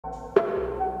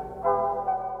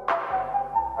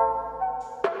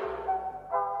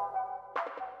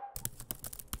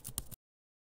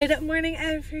Good morning,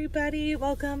 everybody.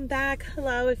 Welcome back.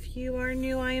 Hello, if you are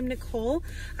new, I am Nicole.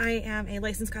 I am a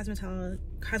licensed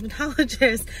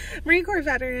cosmetologist, Marine Corps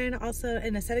veteran, also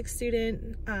an aesthetics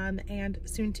student, and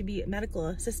soon to be medical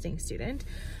assisting student.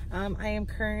 I am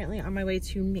currently on my way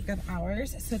to makeup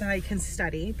hours so that I can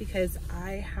study because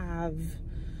I have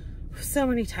so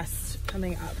many tests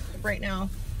coming up right now.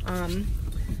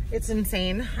 It's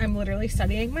insane. I'm literally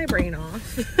studying my brain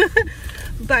off.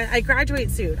 But I graduate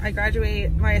soon. I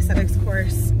graduate my aesthetics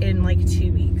course in like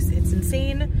 2 weeks. It's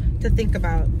insane to think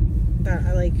about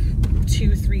that. Like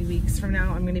 2-3 weeks from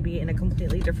now, I'm going to be in a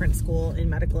completely different school in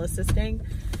medical assisting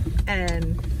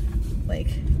and like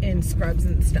in scrubs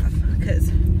and stuff.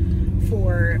 Because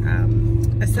for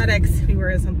aesthetics, we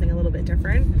were something a little bit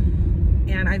different.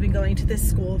 And I've been going to this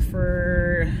school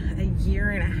for a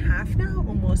year and a half now,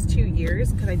 almost 2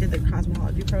 years, because I did the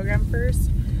cosmetology program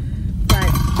first. But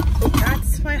oh,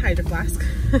 that's my Hydro Flask.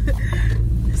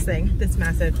 this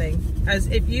massive thing. As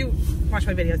if you watch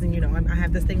my videos and you know, I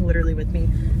have this thing literally with me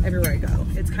everywhere I go.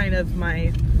 It's kind of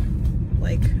my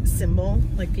like symbol,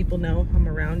 like people know I'm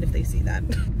around if they see that.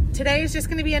 Today is just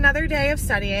going to be another day of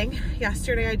studying.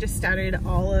 Yesterday I just started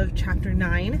all of chapter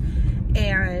 9,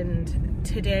 and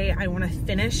today I want to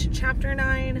finish chapter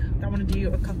 9. I want to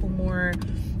do a couple more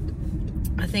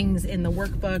things in the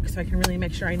workbook so I can really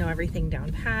make sure I know everything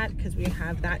down pat, because we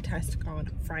have that test on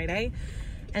Friday.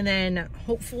 And then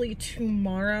hopefully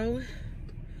tomorrow,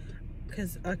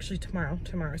 because actually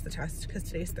tomorrow's the test, because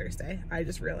today's Thursday. I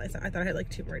just realized that. I thought I had like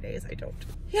 2 more days. I don't.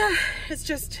 Yeah, it's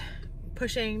just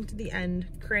pushing to the end,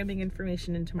 cramming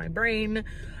information into my brain.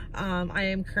 I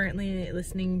am currently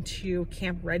listening to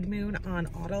Camp Red Moon on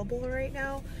Audible right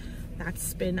now.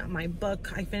 That's been my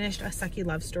book. I finished A Sucky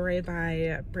Love Story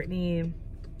by Brittany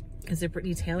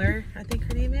Taylor, I think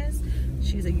her name is.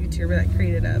 She's a YouTuber that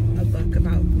created a book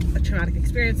about a traumatic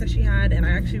experience that she had, and I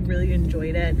actually really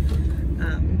enjoyed it.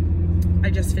 I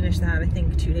just finished that I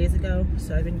think 2 days ago,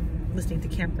 so I've been listening to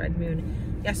Camp Red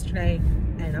Moon yesterday,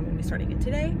 and I'm going to be starting it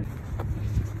today.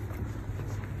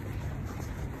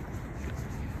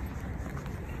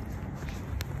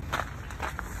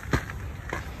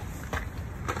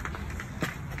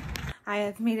 I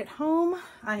have made it home.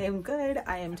 I am good.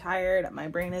 I am tired. My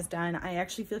brain is done. I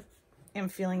actually am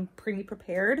feeling pretty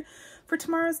prepared for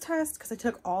tomorrow's test because I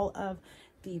took all of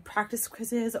the practice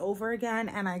quizzes over again,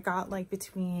 and I got like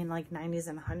between like 90s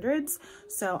and 100s.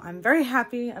 So I'm very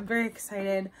happy. I'm very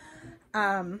excited.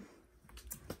 But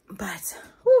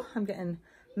whew, I'm getting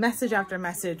message after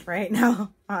message right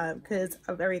now because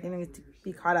of everything that needs to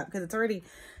be caught up, because it's already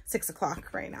 6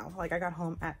 o'clock right now. Like I got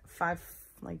home at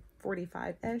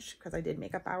 5:45-ish because I did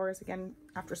makeup hours again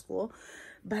after school.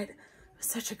 But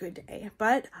such a good day.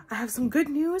 But I have some good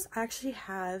news. I actually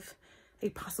have a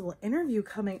possible interview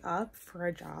coming up for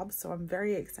a job, so I'm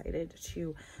very excited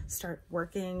to start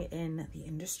working in the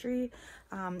industry.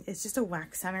 It's just a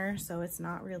wax center, so it's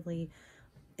not really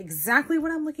exactly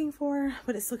what I'm looking for,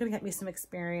 but it's still gonna get me some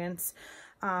experience.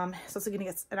 It's also gonna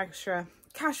get an extra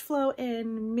cash flow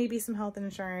in, maybe some health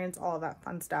insurance, all of that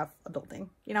fun stuff, adulting,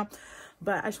 you know.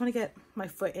 But I just want to get my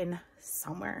foot in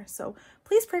somewhere. So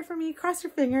please pray for me, cross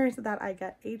your fingers that I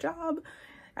get a job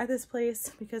at this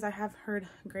place, because I have heard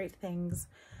great things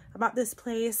about this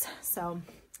place. So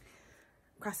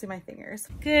crossing my fingers.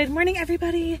 Good morning,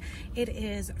 everybody. It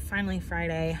is finally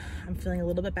Friday. I'm feeling a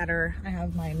little bit better. I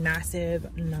have my massive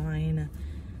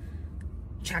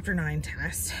chapter 9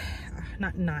 test.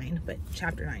 Not 9, but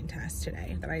chapter 9 test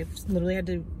today that I've literally had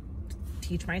to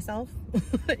teach myself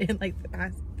in like the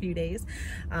past few days.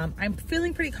 I'm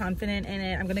feeling pretty confident in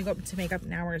it. I'm gonna go up to makeup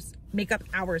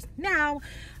hours now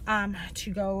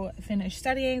to go finish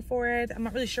studying for it. I'm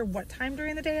not really sure what time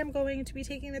during the day I'm going to be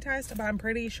taking the test, but I'm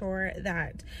pretty sure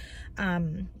that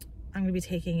I'm gonna be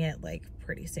taking it like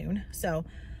pretty soon. So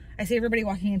I see everybody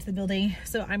walking into the building,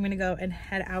 so I'm gonna go and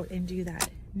head out and do that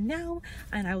now,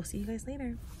 and I will see you guys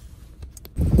later.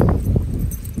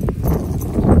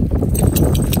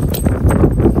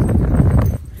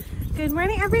 Good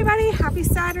morning, everybody. Happy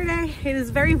Saturday. It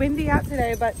is very windy out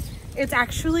today, but it's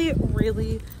actually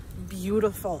really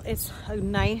beautiful. It's a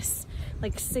nice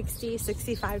like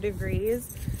 60-65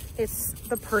 degrees. It's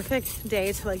the perfect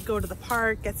day to like go to the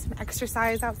park, get some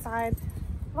exercise outside.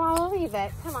 Well, leave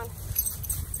it. Come on.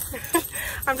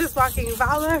 I'm just walking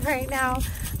Vala right now.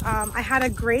 I had a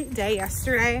great day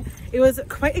yesterday. It was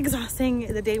quite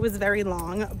exhausting. The day was very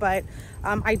long, but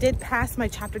I did pass my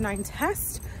chapter 9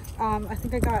 test. I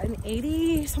think I got an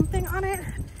 80 something on it.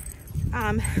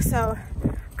 So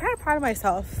I'm kind of proud of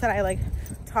myself that I like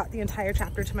taught the entire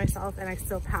chapter to myself and I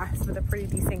still passed with a pretty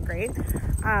decent grade.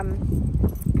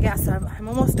 Yeah, so I'm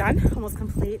almost done, almost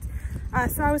complete.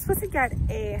 So I was supposed to get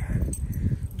a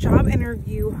job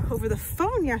interview over the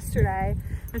phone yesterday,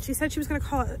 and she said she was going to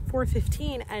call at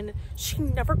 4:15, and she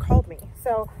never called me.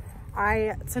 So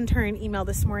I sent her an email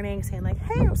this morning saying like,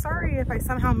 hey, I'm sorry if I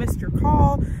somehow missed your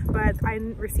call, but I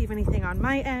didn't receive anything on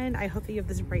my end. I hope that you have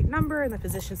this right number and the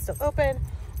position's still open.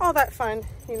 All that fun,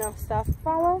 you know, stuff.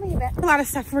 Follow me. A lot of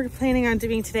stuff we're planning on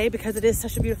doing today because it is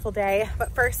such a beautiful day.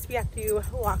 But first we have to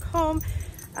walk home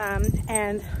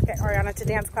and get Ariana to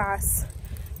dance class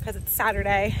because it's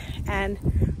Saturday, and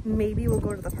maybe we'll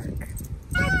go to the park.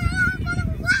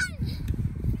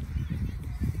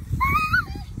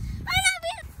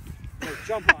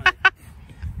 Jump on it.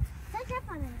 Don't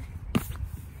jump on it.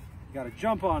 You gotta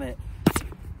jump on it.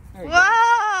 There you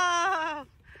Whoa! go.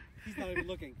 He's not even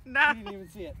looking. No. He didn't even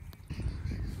see it.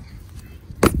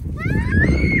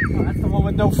 Oh, that's the one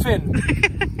with no fin. You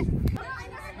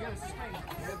gotta swing.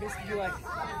 You gotta basically like,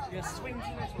 you gotta swing to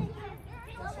this one.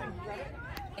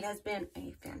 It has been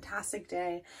a fantastic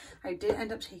day. I did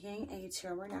end up taking a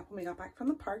 2-hour nap when we got back from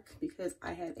the park because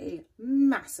I had a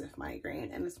massive migraine,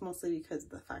 and it's mostly because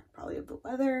of the fact probably of the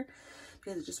weather,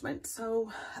 because it just went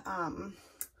so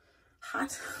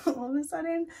hot all of a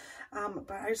sudden.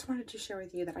 But I just wanted to share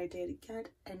with you that I did get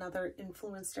another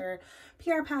influencer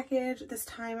PR package, this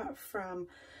time from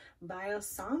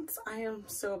Buisnes. I am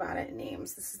so bad at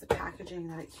names. This is the packaging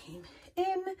that it came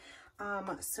in.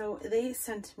 So they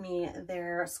sent me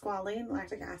their squalane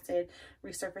lactic acid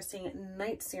resurfacing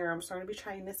night serum. So I'm going to be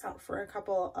trying this out for a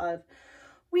couple of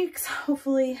weeks.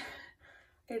 Hopefully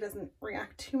it doesn't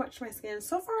react too much to my skin.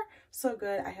 So far, so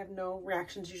good. I have no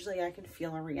reactions. Usually I can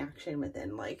feel a reaction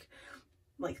within like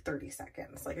 30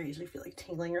 seconds. Like I usually feel like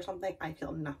tingling or something. I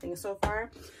feel nothing so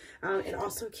far. It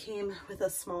also came with a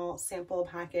small sample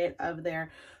packet of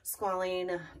their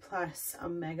squalane plus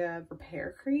omega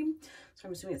repair cream. So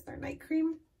I'm assuming it's their night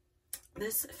cream.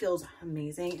 This feels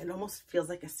amazing. It almost feels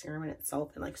like a serum in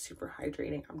itself and like super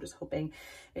hydrating. I'm just hoping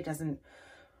it doesn't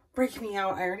break me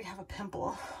out. I already have a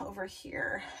pimple over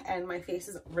here and my face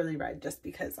is really red just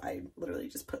because I literally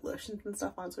just put lotions and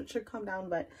stuff on, so it should calm down.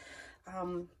 But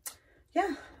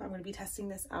yeah, I'm going to be testing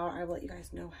this out. I will let you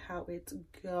guys know how it's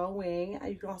going.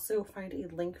 You can also find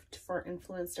a link for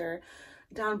influencer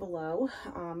down below,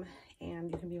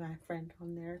 and you can be my friend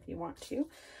on there if you want to.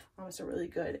 It's a really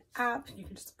good app. You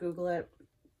can just Google it.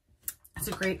 It's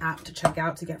a great app to check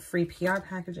out to get free PR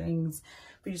packagings,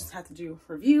 but you just have to do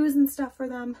reviews and stuff for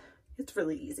them. It's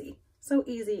really easy. So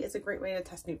easy. It's a great way to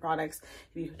test new products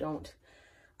if you don't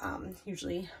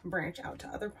usually branch out to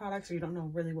other products, or you don't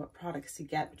know really what products to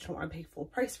get, but you don't want to pay full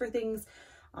price for things.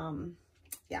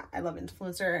 Yeah, I love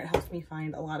Influencer. It helps me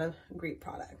find a lot of great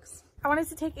products. I wanted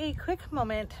to take a quick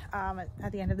moment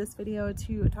at the end of this video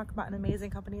to talk about an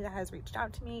amazing company that has reached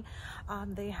out to me.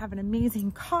 They have an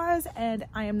amazing cause, and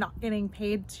I am not getting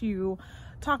paid to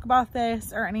talk about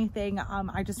this or anything.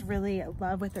 I just really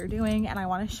love what they're doing, and I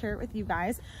want to share it with you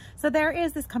guys. So there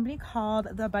is this company called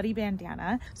the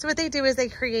Bandana. So what they do is they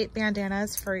create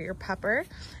bandanas for your pupper,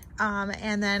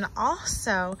 and then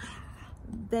also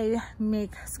they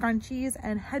make scrunchies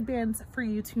and headbands for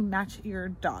you to match your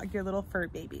dog, your little fur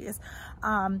babies.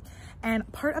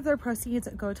 And part of their proceeds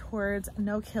go towards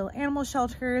no-kill animal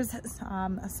shelters,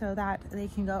 so that they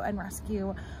can go and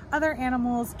rescue other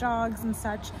animals, dogs and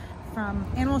such, from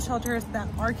animal shelters that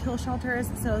are kill shelters,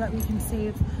 so that we can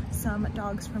save some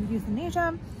dogs from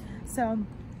euthanasia. So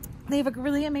they have a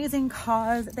really amazing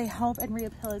cause. They help and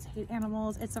rehabilitate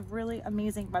animals. It's a really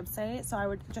amazing website, so I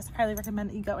would just highly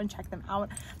recommend that you go and check them out.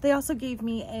 They also gave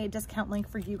me a discount link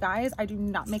for you guys. I do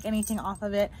not make anything off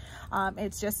of it.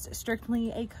 It's just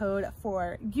strictly a code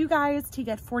for you guys to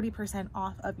get 40%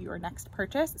 off of your next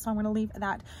purchase. So I'm going to leave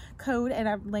that code and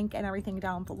a link and everything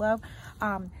down below.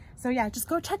 So yeah, just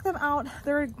go check them out.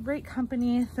 They're a great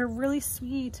company. They're really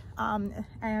sweet.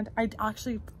 And I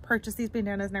actually purchased these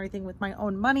bandanas and everything with my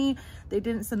own money. They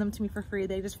didn't send them to me for free.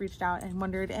 They just reached out and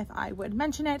wondered if I would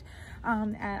mention it.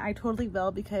 And I totally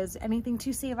will, because anything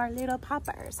to save our little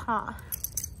poppers, huh?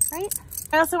 Right?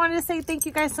 I also wanted to say thank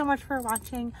you guys so much for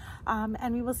watching.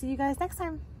 And we will see you guys next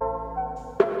time.